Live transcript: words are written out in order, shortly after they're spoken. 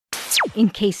in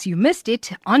case you missed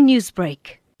it on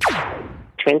Newsbreak.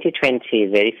 2020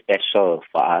 is very special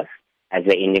for us as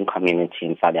the Indian community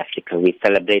in South Africa. We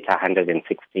celebrate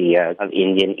 160 years of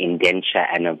Indian Indentured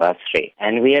anniversary.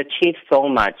 And we achieved so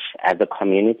much as a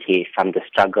community from the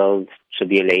struggles,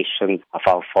 tribulations of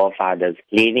our forefathers,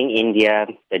 leaving India,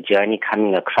 the journey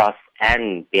coming across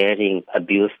and bearing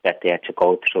abuse that they had to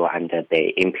go through under their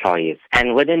employees.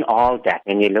 And within all that,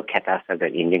 when you look at us as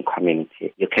an Indian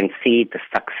community, you can see the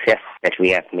success that we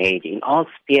have made in all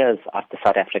spheres of the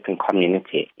South African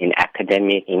community, in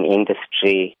academic, in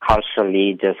industry, cultural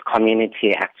leaders,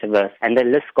 community activists, and the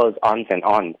list goes on and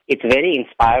on. It's very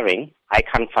inspiring. I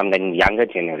come from the younger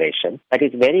generation, but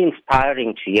it's very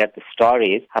inspiring to hear the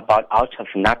stories about out of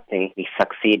nothing we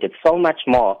succeeded so much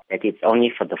more that it's only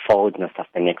for the forwardness of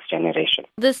the next generation.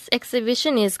 This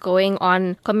exhibition is going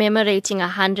on commemorating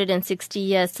 160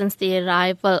 years since the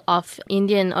arrival of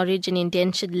Indian origin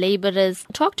indentured labourers.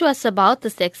 Talk to us about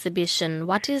this exhibition.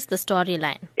 What is the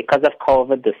storyline? Because of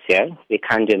COVID this year, we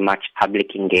can't do much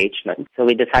public engagement, so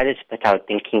we decided to put our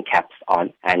thinking caps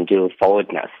on and do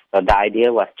forwardness. So the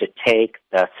idea was to take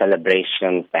the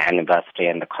celebrations, the anniversary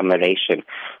and the commemoration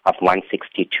of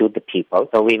 160 to the people.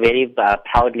 So we very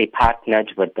proudly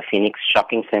partnered with the Phoenix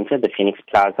Shopping Centre, the Phoenix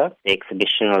Plaza. The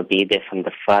exhibition will be there from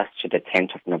the 1st to the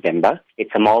 10th of November.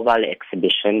 It's a mobile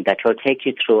exhibition that will take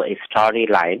you through a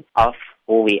storyline of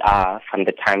who we are from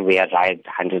the time we arrived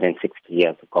 160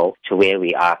 years ago to where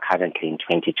we are currently in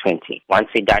 2020. Once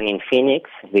we're done in Phoenix,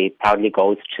 we proudly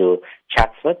go to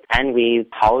Chatsworth and we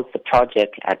house the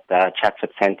project at the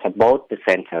Chatsworth Centre, both the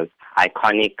centres,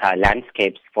 iconic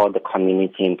landscapes for the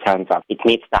community in terms of it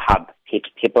meets the hub.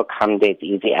 People come, there's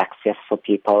easy access for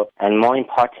people, and more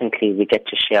importantly, we get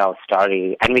to share our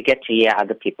story and we get to hear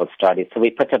other people's stories. So we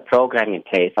put a program in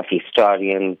place of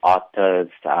historians, authors,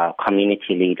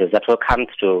 community leaders that will come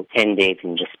through 10 days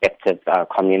in respective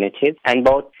communities. And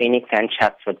both Phoenix and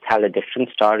Chatsworth tell a different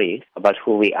stories about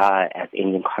who we are as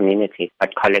Indian community,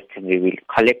 but collectively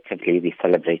we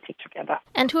celebrate it together.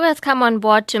 And who has come on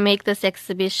board to make this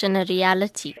exhibition a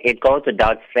reality? It goes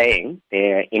without saying,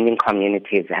 the Indian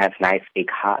communities have nice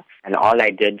big hearts, and all I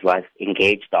did was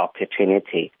engage the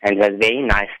opportunity, and it was very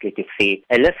nicely to see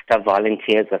a list of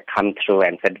volunteers that come through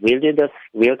and said, we'll do this,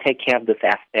 we'll take care of this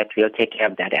aspect, we'll take care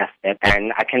of that aspect,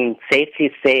 and I can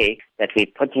safely say that we're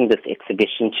putting this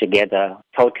exhibition together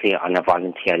totally on a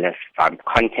volunteer list, from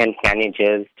content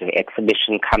managers to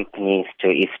exhibition companies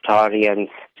to historians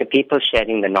to people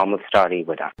sharing the normal story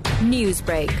with us.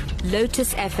 Newsbreak,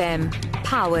 Lotus FM,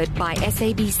 powered by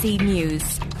SABC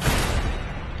News.